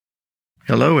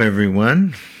Hello,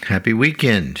 everyone. Happy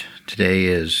weekend. Today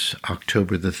is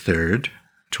October the 3rd,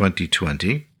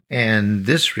 2020, and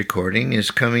this recording is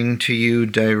coming to you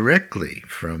directly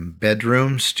from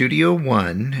Bedroom Studio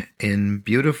One in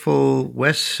beautiful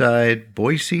West Side,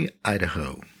 Boise,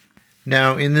 Idaho.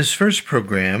 Now, in this first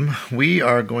program, we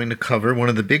are going to cover one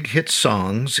of the big hit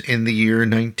songs in the year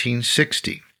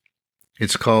 1960.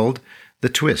 It's called The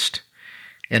Twist,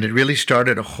 and it really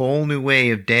started a whole new way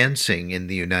of dancing in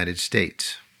the United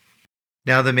States.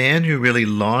 Now, the man who really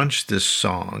launched this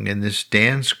song and this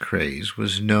dance craze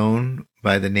was known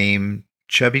by the name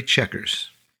Chubby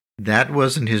Checkers. That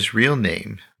wasn't his real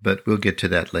name, but we'll get to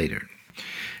that later.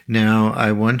 Now,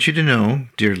 I want you to know,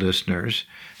 dear listeners,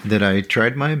 that I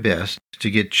tried my best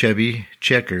to get Chubby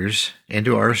Checkers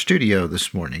into our studio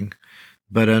this morning,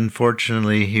 but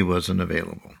unfortunately he wasn't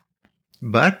available.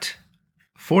 But,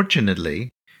 fortunately,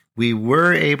 we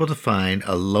were able to find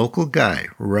a local guy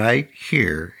right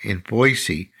here in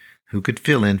Boise who could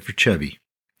fill in for Chubby.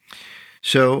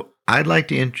 So I'd like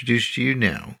to introduce to you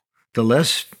now the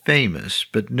less famous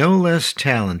but no less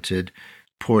talented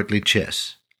Portly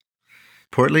Chess.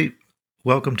 Portly,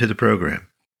 welcome to the program.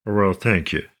 Well,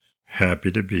 thank you.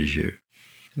 Happy to be here.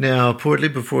 Now, Portly,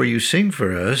 before you sing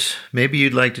for us, maybe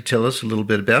you'd like to tell us a little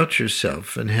bit about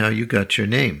yourself and how you got your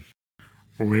name.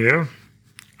 Well,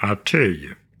 I'll tell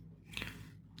you.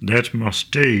 That's my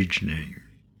stage name.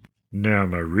 Now,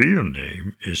 my real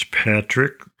name is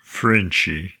Patrick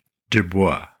Frenchy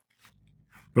Dubois,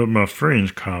 but my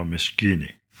friends call me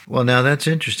Skinny. Well, now that's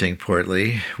interesting,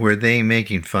 Portly. Were they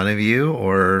making fun of you,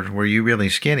 or were you really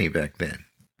skinny back then?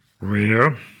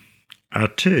 Well, I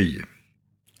tell you,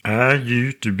 I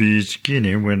used to be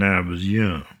skinny when I was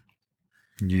young.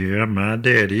 Yeah, my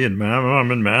daddy and my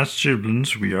mom and my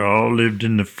siblings, we all lived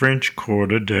in the French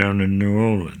Quarter down in New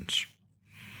Orleans.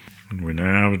 When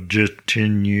I was just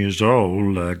 10 years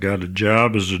old, I got a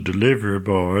job as a delivery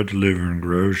boy delivering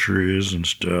groceries and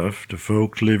stuff to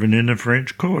folks living in the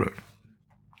French Quarter.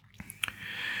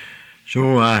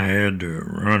 So I had to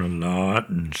run a lot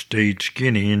and stayed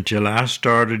skinny until I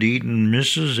started eating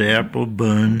Mrs.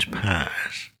 Applebun's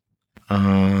pies.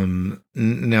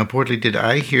 Now, Portly, did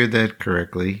I hear that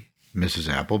correctly? Mrs.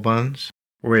 Applebuns?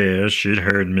 Well, she'd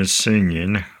heard me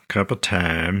singing a couple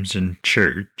times in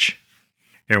church.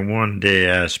 And one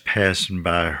day I was passing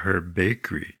by her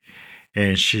bakery,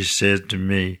 and she said to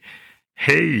me,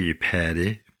 "Hey,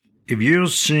 Patty, if you'll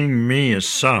sing me a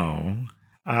song,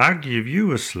 I'll give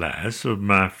you a slice of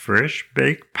my fresh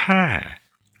baked pie."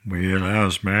 Well, I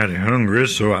was mighty hungry,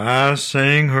 so I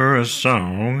sang her a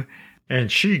song,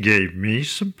 and she gave me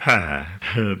some pie.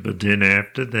 But then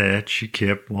after that, she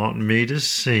kept wanting me to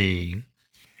sing,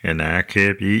 and I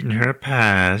kept eating her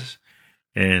pies,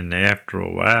 and after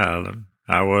a while,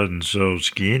 I wasn't so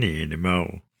skinny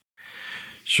anymore.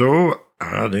 So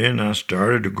then I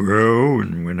started to grow,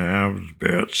 and when I was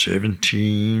about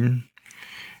 17,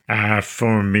 I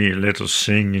formed me a little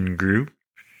singing group,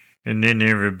 and then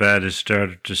everybody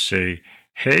started to say,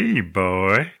 "Hey,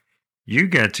 boy, you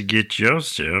got to get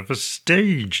yourself a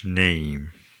stage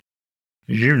name."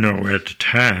 You know, at the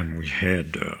time we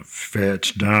had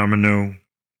Fats Domino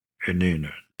and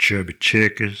then Chubby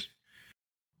Checkers.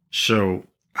 So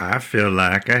I felt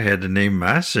like I had to name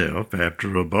myself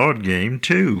after a board game,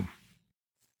 too.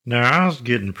 Now, I was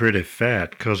getting pretty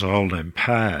fat 'cause of all them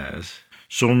pies.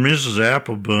 So Mrs.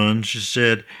 Applebun, she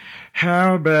said,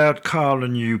 "How about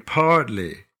calling you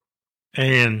Portly?"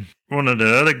 And one of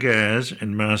the other guys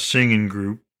in my singing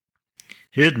group,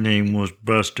 his name was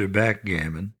Buster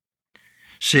Backgammon,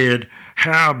 said,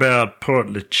 "How about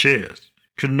Portly Chess?"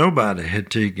 'Cause nobody had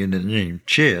taken the name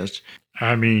Chess.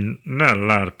 I mean, not a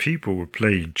lot of people were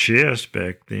playing chess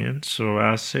back then, so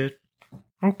I said,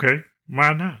 okay,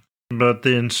 why not? But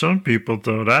then some people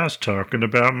thought I was talking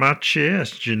about my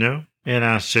chest, you know? And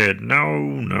I said, no,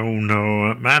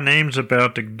 my name's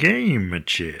about the game of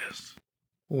chess.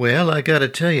 Well, I gotta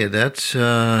tell you, that's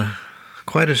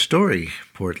quite a story,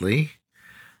 Portly.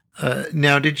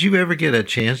 Now, did you ever get a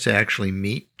chance to actually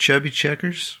meet Chubby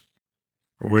Checkers?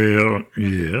 Well,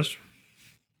 yes.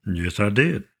 Yes, I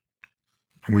did.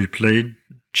 We played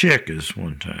checkers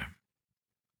one time.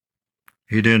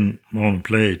 He didn't want to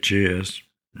play chess.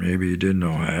 Maybe he didn't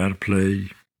know how to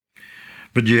play.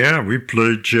 But yeah, we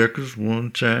played checkers one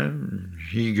time.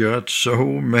 He got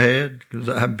so mad because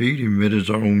I beat him at his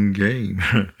own game.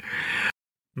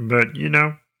 But, you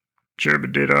know, Chubby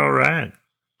did all right.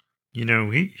 You know,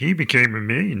 he became a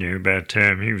millionaire by the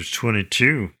time he was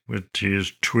 22 with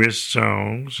his twist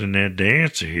songs and that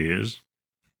dance of his.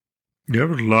 There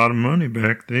was a lot of money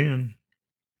back then.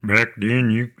 Back then,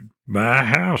 you could buy a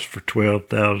house for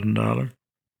 $12,000.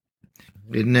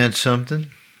 Isn't that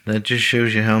something? That just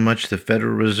shows you how much the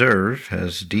Federal Reserve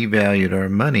has devalued our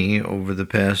money over the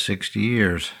past 60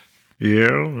 years.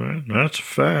 Yeah, that's a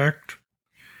fact.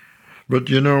 But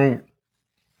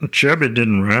Chubby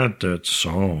didn't write that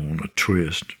song, A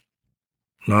Twist.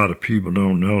 A lot of people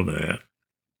don't know that.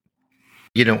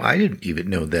 I didn't even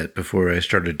know that before I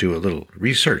started to do a little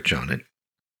research on it.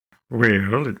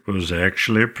 Well, it was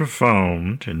actually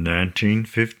performed in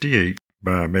 1958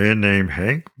 by a man named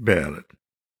Hank Ballard.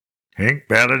 Hank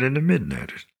Ballard and the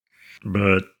Midnighters.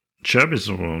 But Chubby's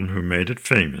the one who made it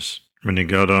famous when he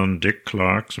got on Dick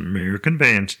Clark's American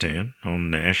Bandstand on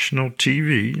national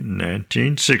TV in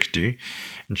 1960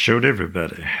 and showed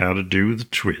everybody how to do the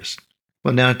twist.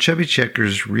 Well, now, Chubby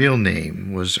Checker's real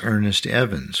name was Ernest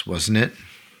Evans, wasn't it?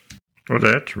 Well,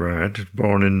 that's right.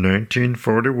 Born in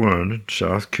 1941 in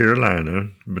South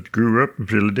Carolina, but grew up in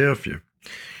Philadelphia.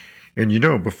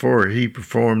 And before he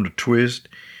performed the twist,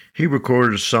 he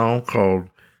recorded a song called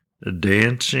The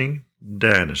Dancing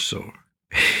Dinosaur.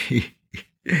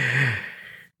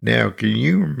 Now, can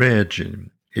you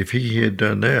imagine if he had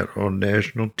done that on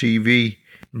national TV?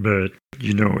 But,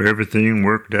 everything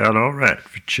worked out all right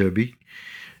for Chubby,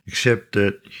 except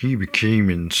that he became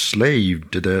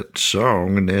enslaved to that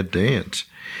song and that dance.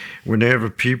 Whenever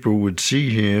people would see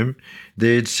him,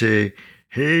 they'd say,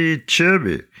 "Hey,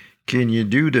 Chubby, can you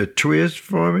do the twist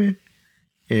for me?"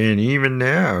 And even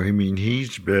now,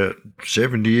 he's about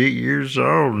 78 years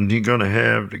old, and he's going to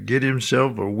have to get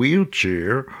himself a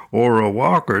wheelchair or a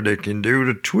walker that can do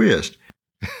the twist.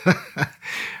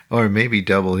 Or maybe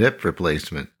double hip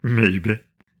replacement. Maybe.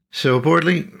 So,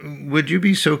 Portly, would you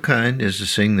be so kind as to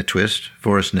sing the twist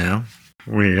for us now?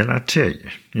 Well, I tell you,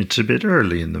 it's a bit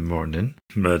early in the morning,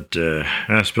 but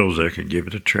I suppose I could give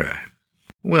it a try.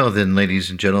 Well then, ladies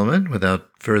and gentlemen, without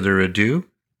further ado,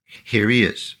 here he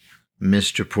is,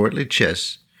 Mr. Portly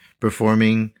Chess,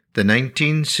 performing the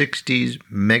 1960s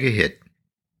mega hit,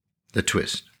 The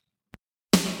Twist.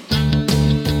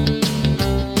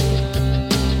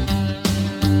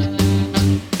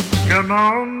 Come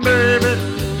on, baby,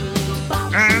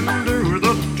 and do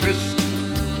the twist.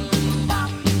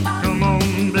 Come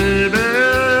on, baby,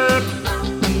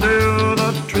 and do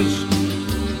the twist.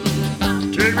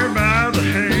 Take me by the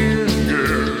hand,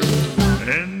 girl,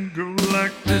 and go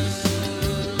like this.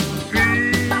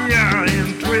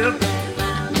 And twist,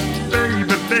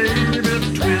 baby,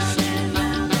 twist.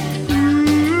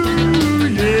 Ooh,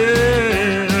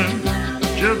 yeah,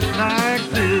 just like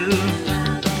this.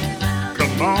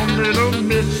 Come on, little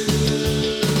miss,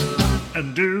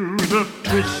 and do the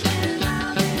twist.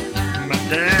 My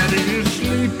daddy is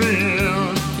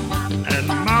sleeping, and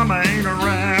mama ain't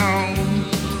around.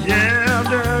 Yeah,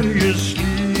 daddy is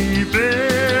sleeping,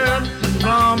 and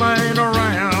mama ain't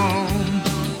around.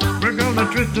 We're gonna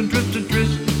twist and twist and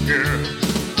twist, girl.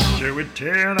 Shall we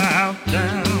tear the house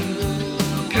down?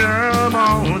 Come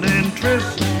on and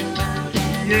twist.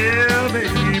 Yeah,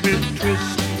 baby,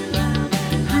 twist.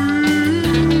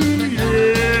 Ooh,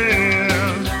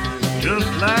 yeah, just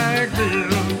like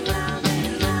this.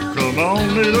 Come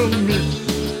on, little miss,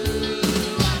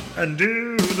 and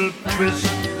do the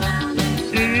twist.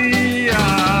 Yeah.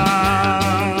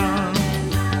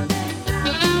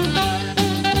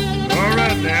 All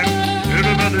right, now,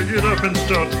 everybody get up and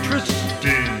start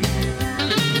twisting.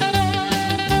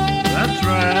 That's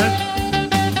right.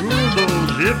 Move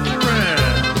those hips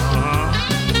around.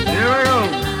 Here we go.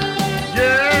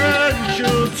 Yeah, you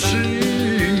should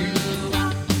see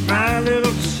my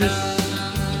little sis.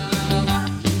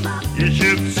 You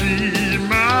should see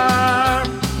my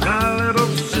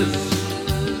little sis.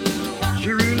 She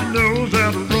really knows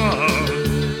how to run.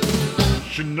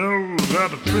 She knows how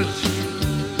to twist.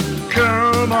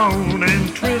 Come on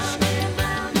and twist,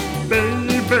 baby,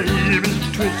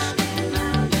 twist.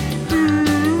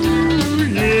 Ooh,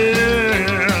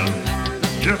 yeah,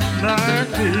 just like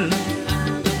this.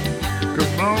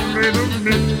 Come on, little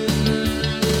miss,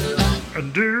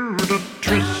 and do the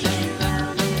twist.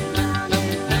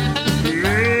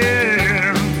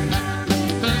 Yeah,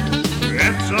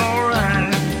 that's all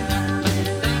right.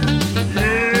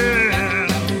 Yeah,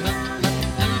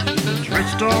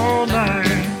 twist all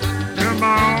night. Come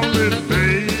on, little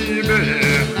baby,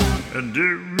 and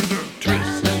do the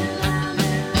twist.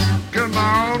 Come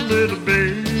on, little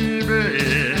baby,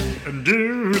 and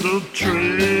do the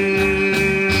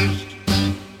twist.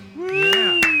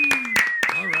 Yeah.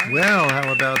 All right. Well,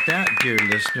 how about that, dear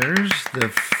listeners? The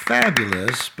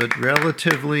fabulous but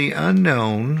relatively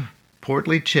unknown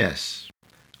Portly Chess.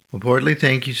 Well, Portly,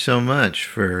 thank you so much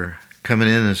for coming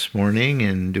in this morning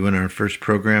and doing our first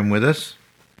program with us.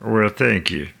 Well,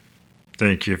 thank you.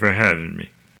 Thank you for having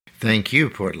me. Thank you,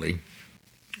 Portly.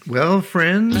 Well,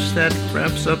 friends, that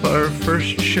wraps up our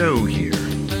first show here.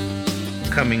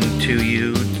 Coming to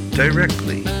you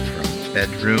directly from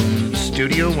Bedroom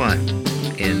Studio 1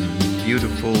 in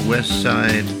beautiful West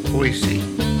Side, Boise.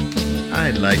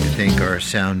 I'd like to thank our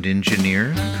sound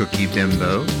engineer, Cookie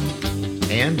Bimbo,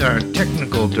 and our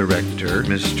technical director,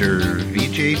 Mr.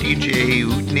 Vijay DJ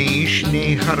Utne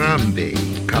Shne Harambe,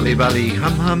 Kalibali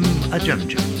Hum Hum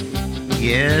Ajumjum.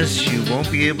 Yes, you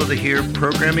won't be able to hear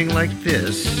programming like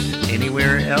this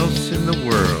anywhere else in the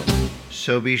world.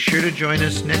 So be sure to join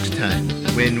us next time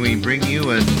when we bring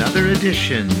you another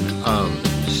edition of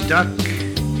Stuck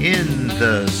in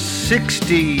the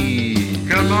 60s.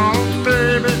 Come on,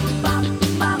 baby.